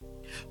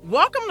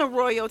Welcome to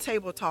Royal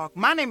Table Talk.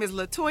 My name is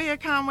Latoya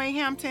Conway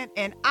Hampton,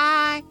 and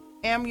I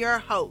am your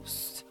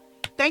host.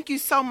 Thank you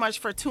so much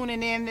for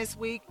tuning in this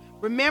week.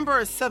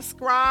 Remember,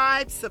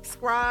 subscribe.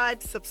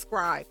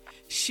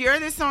 Share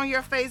this on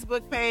your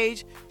Facebook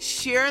page.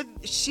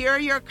 Share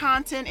your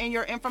content and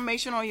your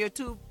information on your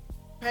YouTube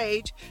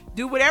page.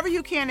 Do whatever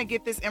you can to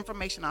get this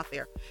information out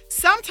there.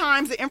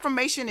 Sometimes the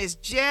information is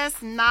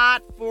just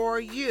not for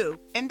you,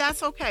 and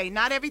that's okay.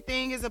 Not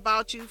everything is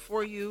about you,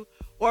 for you,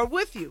 or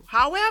with you.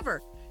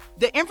 However,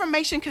 the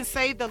information can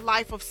save the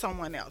life of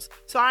someone else.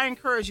 So I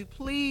encourage you,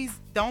 please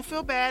don't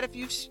feel bad if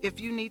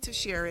you need to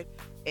share it.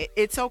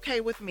 It's okay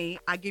with me.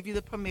 I give you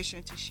the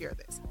permission to share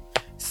this.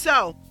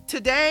 So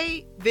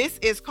today, this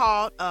is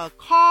called a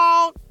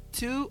call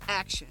to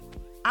action.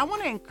 I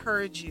want to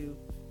encourage you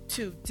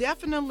to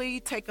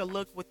definitely take a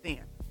look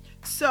within.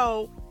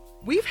 So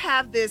we've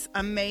had this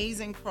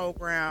amazing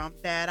program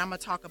that I'm going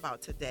to talk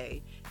about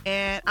today.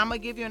 And I'm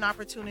going to give you an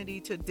opportunity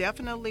to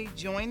definitely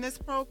join this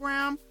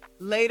program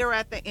later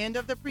at the end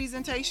of the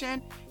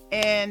presentation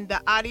and the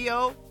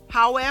audio.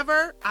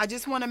 However, I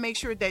just want to make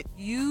sure that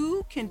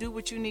you can do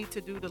what you need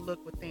to do to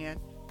look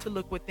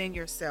within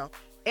yourself.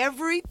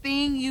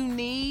 Everything you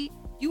need,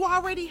 you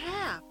already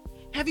have.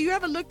 Have you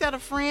ever looked at a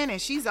friend and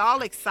she's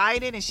all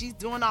excited and she's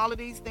doing all of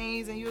these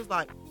things and you was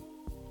like,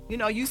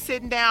 you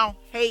sitting down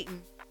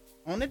hating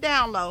on the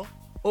down low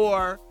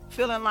or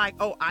feeling like,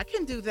 oh, I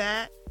can do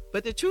that.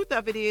 But the truth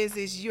of it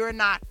is you're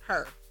not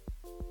her.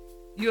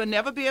 You'll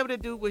never be able to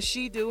do what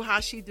she do,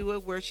 how she do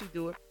it, where she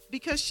do it,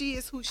 because she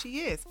is who she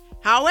is.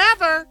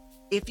 However,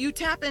 if you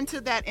tap into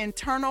that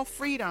internal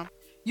freedom,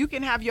 you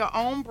can have your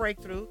own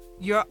breakthrough,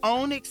 your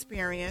own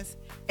experience,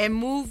 and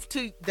move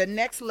to the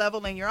next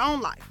level in your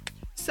own life.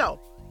 So,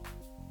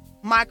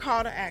 my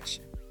call to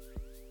action.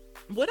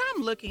 What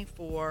I'm looking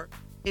for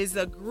is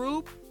a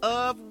group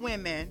of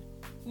women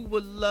who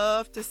would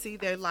love to see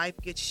their life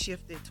get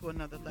shifted to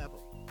another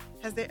level.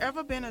 Has there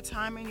ever been a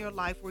time in your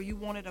life where you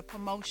wanted a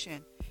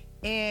promotion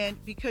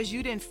and because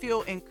you didn't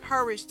feel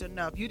encouraged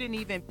enough, you didn't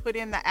even put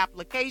in the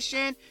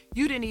application,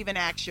 you didn't even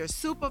ask your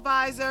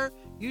supervisor,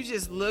 you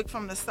just looked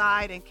from the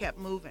side and kept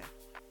moving?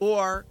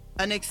 Or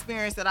an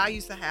experience that I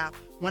used to have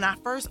when I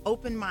first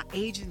opened my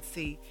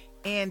agency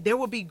and there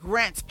would be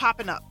grants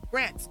popping up,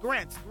 grants.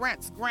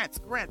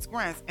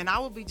 And I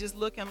would be just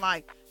looking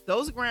like,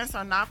 those grants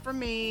are not for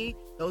me.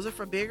 Those are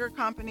for bigger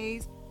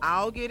companies.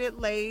 I'll get it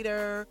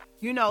later.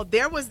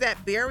 There was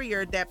that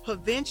barrier that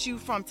prevents you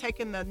from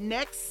taking the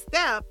next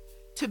step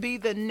to be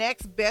the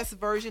next best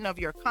version of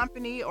your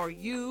company or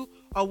you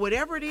or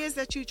whatever it is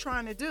that you're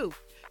trying to do.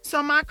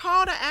 So my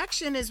call to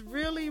action is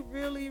really,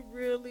 really,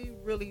 really,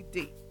 really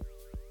deep.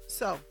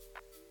 So,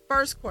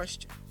 first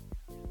question.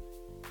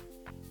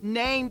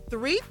 Name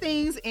 3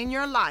 things in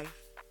your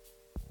life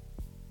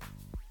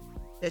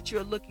that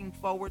you're looking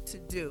forward to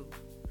do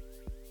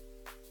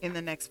in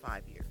the next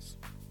 5 years.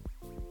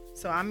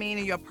 So I mean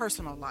in your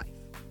personal life.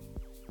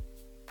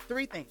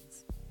 3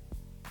 things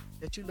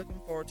that you're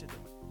looking forward to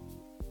doing.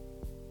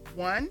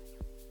 1,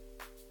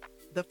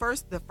 the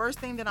first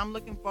thing that I'm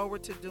looking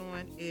forward to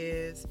doing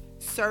is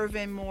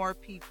serving more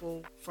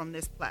people from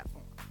this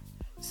platform.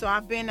 So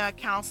I've been a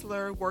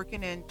counselor,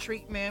 working in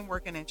treatment,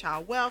 working in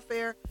child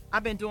welfare.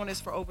 I've been doing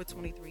this for over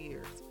 23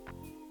 years.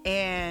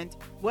 And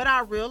what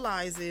I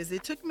realized is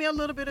it took me a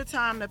little bit of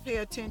time to pay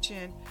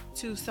attention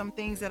to some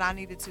things that I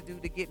needed to do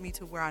to get me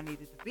to where I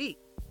needed to be.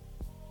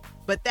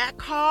 But that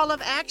call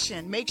of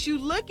action makes you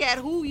look at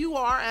who you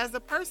are as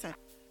a person.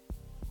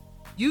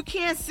 You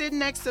can't sit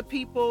next to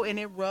people and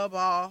it rub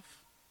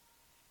off.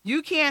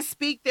 You can't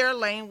speak their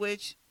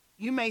language.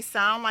 You may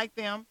sound like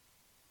them,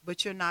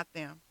 but you're not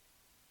them.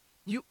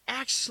 You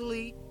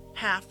actually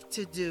have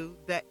to do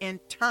the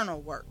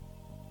internal work.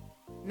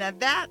 Now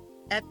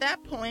at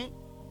that point,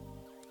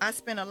 I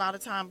spent a lot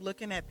of time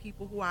looking at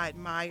people who I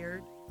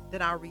admired,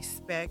 that I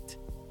respect,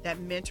 that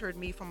mentored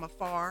me from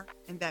afar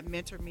and that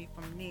mentored me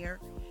from near.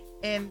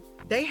 And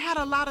they had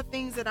a lot of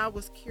things that I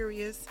was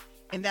curious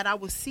and that I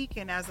was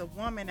seeking as a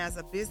woman, as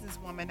a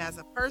businesswoman, as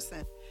a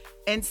person.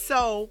 And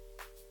so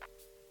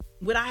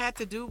what I had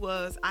to do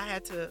was I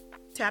had to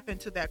tap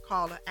into that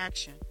call to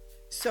action.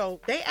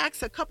 So they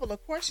asked a couple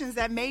of questions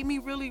that made me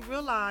really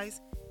realize,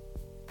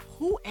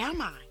 who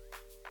am I?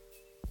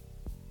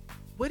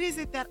 What is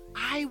it that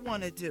I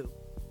want to do?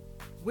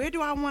 Where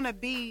do I want to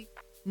be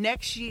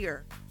next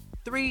year,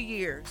 3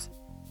 years,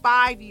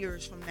 5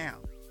 years from now?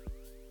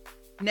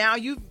 Now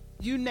you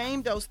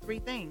named those 3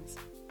 things.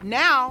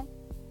 Now,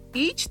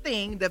 each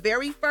thing, the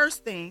very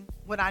first thing,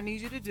 what I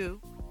need you to do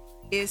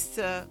is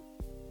to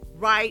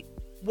write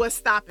what's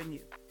stopping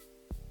you,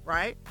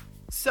 right?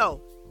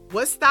 So,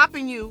 what's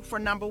stopping you for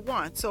number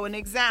 1? So, an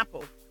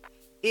example,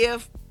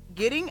 if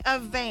getting a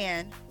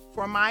van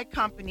for my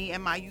company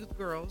and my youth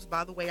girls,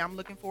 by the way, I'm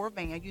looking for a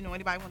van.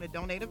 Anybody want to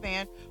donate a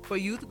van for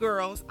youth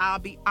girls, I'll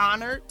be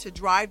honored to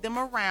drive them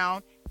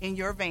around in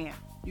your van.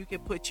 You can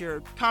put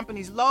your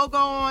company's logo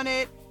on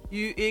it.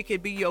 It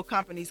could be your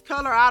company's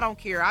color. I don't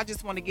care. I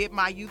just want to get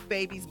my youth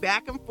babies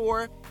back and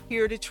forth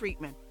here to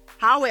treatment.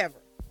 However,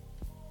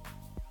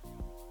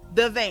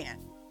 the van.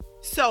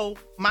 So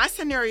my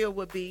scenario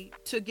would be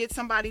to get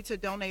somebody to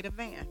donate a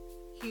van.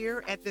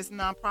 Here at this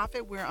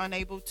nonprofit, we're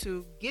unable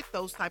to get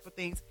those type of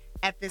things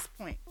at this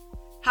point.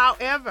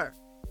 However,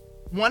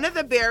 one of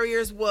the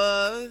barriers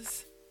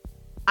was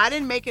I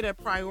didn't make it a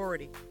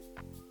priority.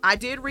 I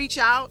did reach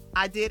out,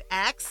 I did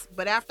ask,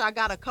 but after I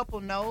got a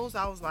couple no's,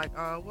 I was like,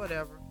 oh,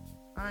 whatever.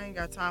 I ain't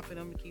got time for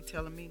them to keep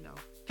telling me no.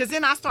 Because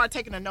then I started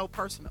taking a no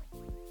personal.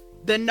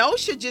 The no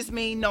should just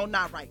mean no,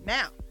 not right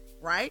now,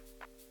 right?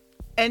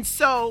 And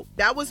so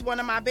that was one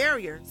of my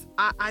barriers.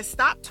 I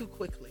stopped too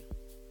quickly.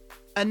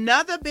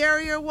 Another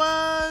barrier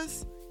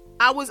was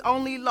I was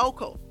only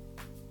local.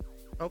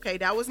 Okay,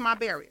 that was my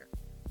barrier.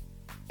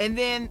 And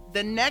then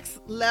the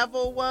next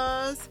level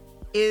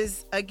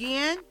is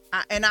again,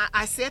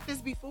 I said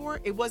this before,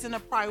 it wasn't a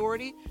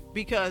priority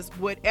because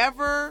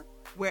wherever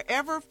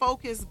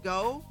focus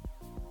go,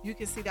 you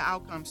can see the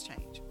outcomes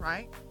change,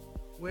 right?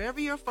 Wherever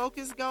your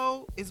focus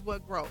go is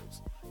what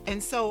grows.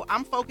 And so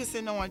I'm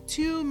focusing on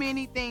too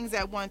many things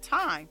at one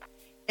time.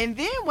 And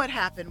then what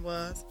happened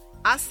was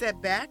I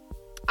sat back,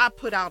 I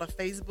put out a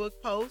Facebook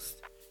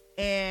post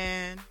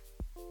and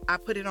I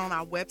put it on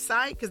our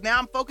website because now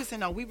I'm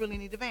focusing on we really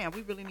need a van.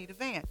 We really need a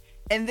van.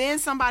 And then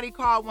somebody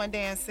called one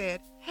day and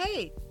said,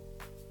 hey,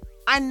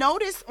 I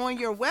noticed on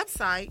your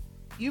website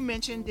you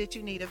mentioned that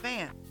you need a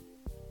van.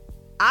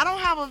 I don't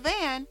have a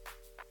van,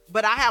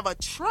 but I have a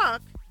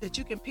truck that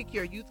you can pick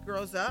your youth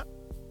girls up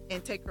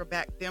and take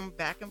them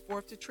back and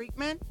forth to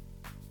treatment.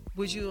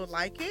 Would you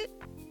like it?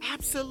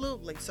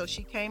 Absolutely. So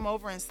she came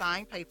over and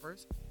signed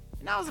papers.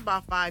 And that was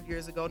about 5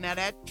 years ago. Now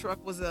that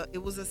truck was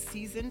a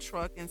seasoned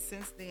truck, and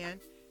since then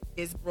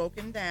it's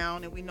broken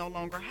down and we no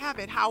longer have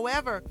it.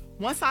 However,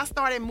 once I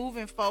started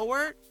moving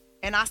forward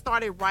and I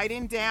started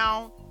writing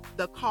down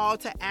the call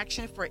to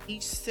action for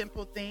each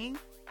simple thing,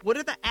 what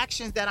are the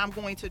actions that I'm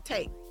going to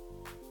take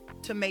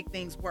to make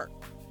things work?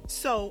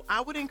 So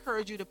I would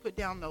encourage you to put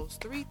down those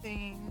 3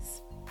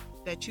 things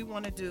that you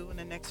want to do in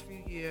the next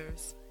few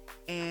years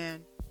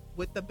and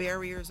what the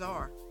barriers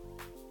are.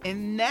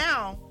 And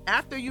now,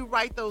 after you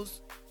write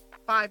those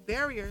 5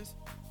 barriers,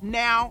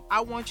 now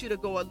I want you to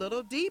go a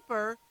little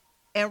deeper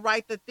and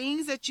write the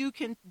things that you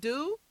can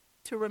do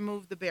to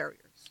remove the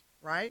barriers,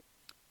 right?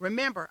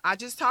 Remember, I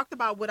just talked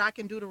about what I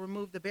can do to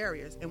remove the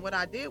barriers. And what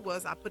I did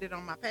was I put it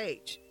on my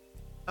page,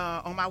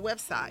 on my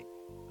website.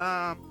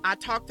 I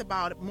talked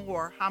about it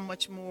more, how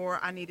much more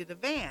I needed a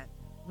van,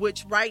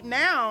 which right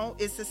now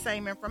is the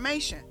same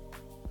information.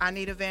 I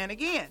need a van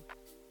again.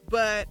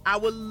 But I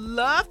would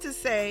love to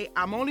say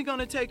I'm only going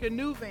to take a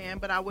new van,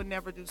 but I would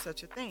never do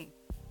such a thing.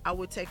 I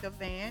would take a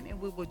van and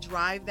we would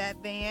drive that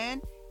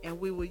van and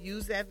we will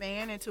use that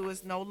van until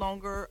it's no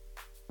longer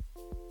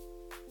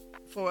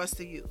for us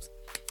to use.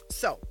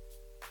 So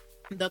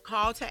the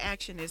call to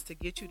action is to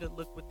get you to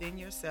look within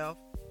yourself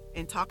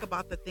and talk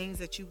about the things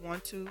that you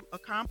want to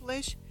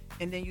accomplish.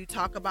 And then you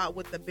talk about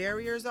what the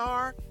barriers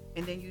are.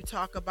 And then you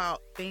talk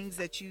about things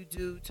that you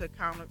do to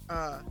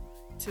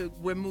to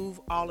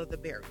remove all of the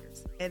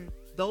barriers. And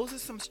those are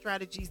some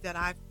strategies that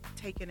I've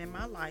taken in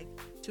my life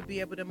to be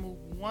able to move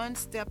one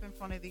step in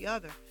front of the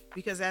other.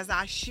 Because as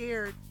I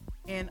shared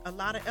in a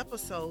lot of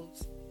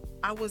episodes,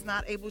 I was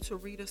not able to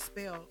read a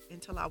spell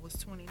until I was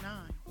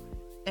 29.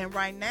 And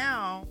right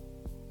now,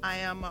 I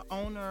am an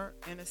owner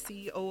and a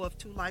CEO of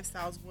 2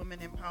 Lifestyles Women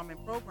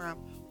Empowerment Program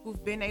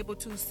who've been able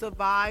to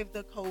survive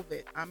the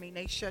COVID. I mean,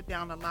 they shut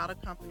down a lot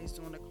of companies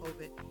during the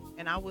COVID,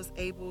 and I was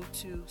able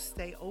to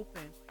stay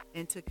open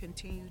and to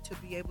continue to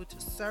be able to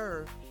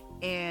serve.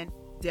 And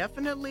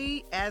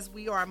definitely, as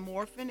we are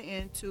morphing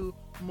into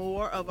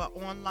more of an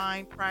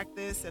online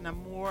practice and a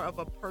more of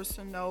a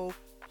personal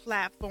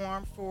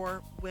platform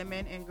for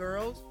women and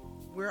girls,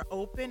 we're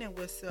open and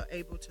we're still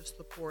able to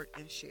support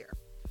and share.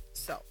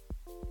 So,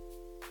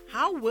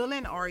 how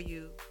willing are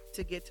you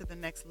to get to the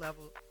next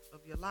level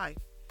of your life?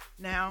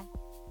 Now,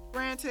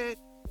 granted,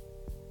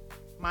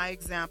 my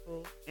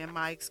example and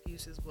my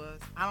excuses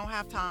was, I don't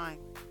have time.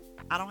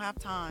 I don't have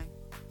time.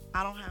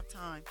 I don't have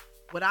time.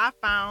 What I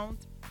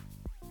found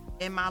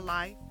in my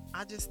life,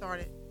 I just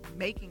started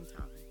making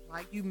time.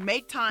 Like, you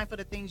make time for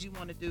the things you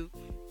want to do.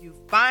 You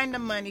find the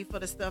money for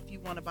the stuff you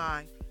want to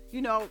buy.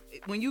 You know,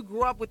 when you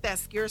grew up with that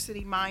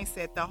scarcity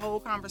mindset, the whole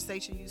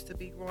conversation used to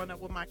be growing up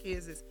with my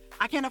kids is,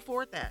 I can't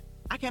afford that.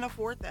 I can't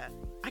afford that.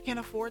 I can't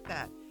afford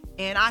that.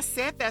 And I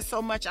said that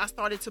so much, I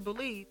started to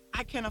believe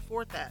I can't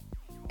afford that.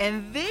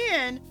 And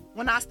then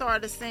when I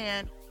started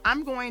saying,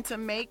 I'm going to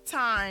make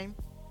time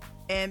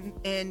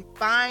and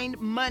find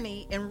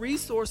money and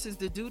resources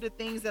to do the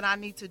things that I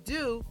need to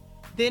do,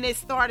 then it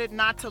started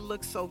not to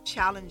look so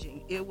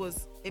challenging.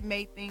 It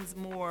made things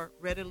more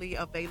readily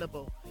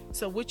available.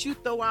 So what you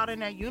throw out in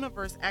that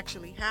universe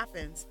actually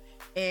happens,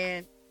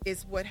 and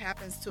it's what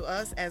happens to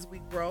us as we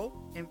grow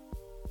and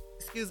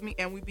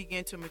we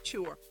begin to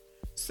mature.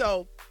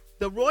 So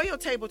the Royal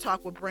Table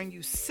Talk will bring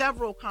you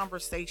several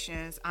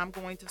conversations. I'm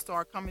going to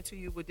start coming to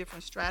you with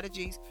different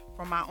strategies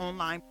from my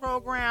online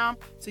program,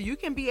 so you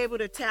can be able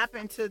to tap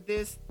into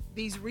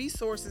these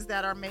resources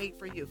that are made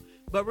for you.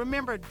 But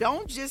remember,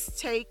 don't just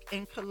take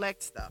and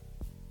collect stuff.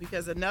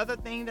 Because another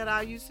thing that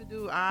I used to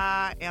do,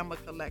 I am a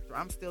collector.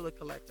 I'm still a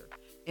collector.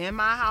 In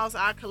my house,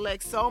 I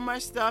collect so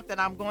much stuff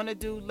that I'm going to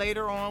do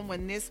later on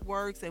when this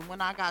works and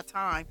when I got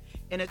time.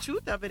 And the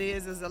truth of it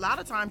is a lot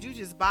of times you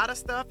just buy the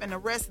stuff and the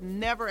rest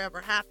never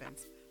ever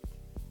happens.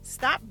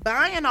 Stop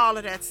buying all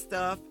of that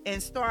stuff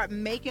and start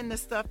making the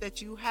stuff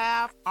that you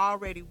have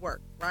already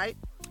work, right?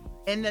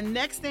 And the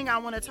next thing I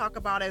want to talk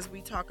about as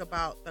we talk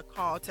about the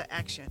call to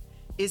action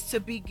is to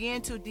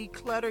begin to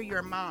declutter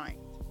your mind,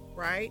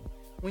 right?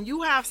 When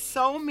you have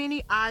so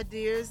many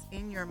ideas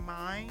in your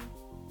mind,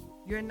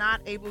 you're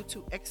not able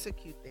to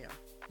execute them.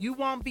 You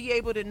won't be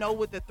able to know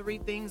what the 3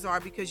 things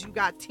are because you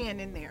got 10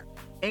 in there.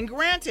 And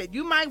granted,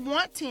 you might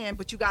want 10,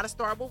 but you got to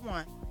start with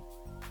 1.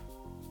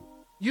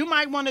 You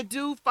might want to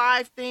do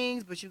 5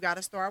 things, but you got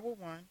to start with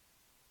 1.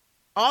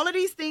 All of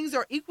these things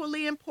are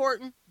equally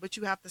important, but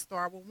you have to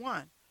start with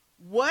 1.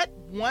 What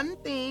 1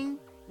 thing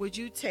would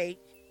you take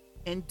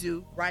and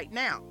do right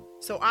now?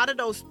 So out of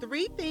those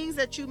 3 things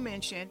that you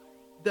mentioned,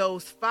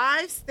 those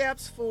 5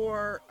 steps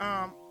for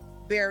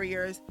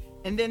barriers,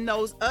 and then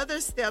those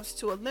other steps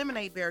to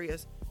eliminate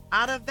barriers,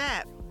 out of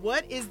that,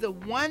 what is the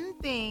 1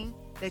 thing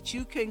that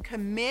you can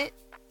commit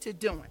to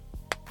doing?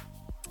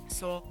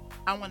 So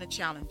I want to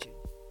challenge you.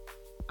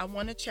 I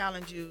want to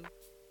challenge you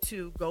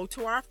to go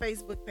to our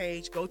Facebook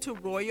page, go to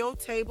Royal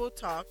Table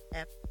Talk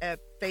at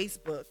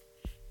Facebook,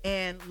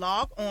 and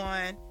log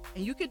on,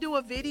 and you could do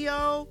a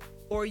video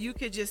or you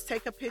could just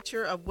take a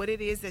picture of what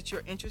it is that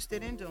you're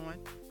interested in doing.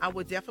 I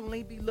would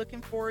definitely be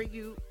looking for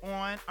you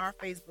on our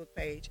Facebook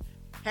page.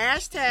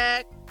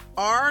 Hashtag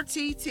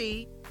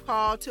RTT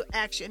call to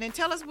action, and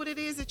tell us what it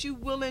is that you're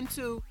willing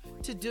to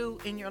do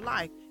in your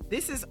life.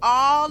 This is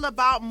all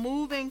about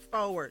moving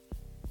forward.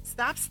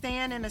 Stop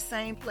staying in the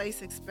same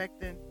place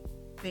expecting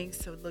things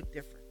to look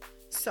different.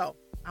 So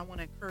I want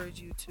to encourage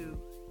you to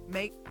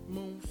make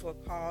room for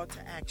call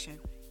to action.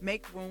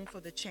 Make room for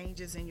the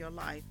changes in your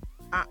life.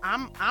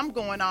 I'm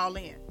going all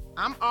in.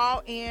 I'm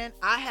all in.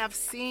 I have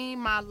seen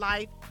my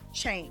life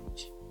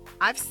change.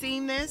 I've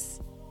seen this.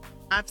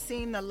 I've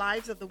seen the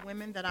lives of the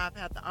women that I've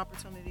had the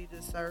opportunity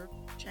to serve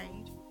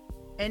change.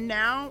 And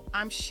now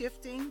I'm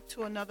shifting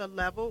to another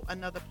level,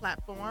 another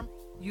platform,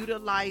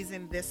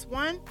 utilizing this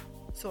one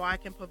so I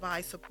can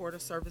provide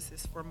supportive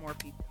services for more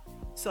people.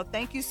 So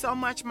thank you so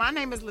much. My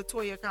name is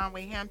Latoya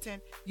Conway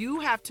Hampton. You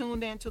have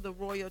tuned in to the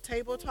Royal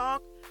Table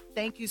Talk.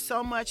 Thank you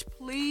so much.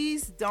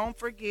 Please don't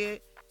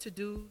forget to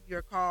do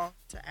your call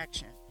to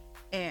action.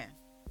 And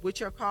with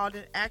your call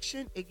to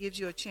action, it gives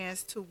you a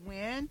chance to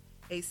win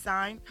a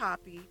signed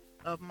copy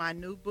of my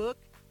new book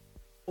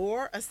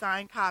or a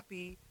signed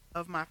copy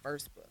of my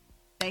first book.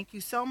 Thank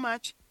you so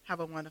much. Have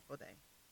a wonderful day.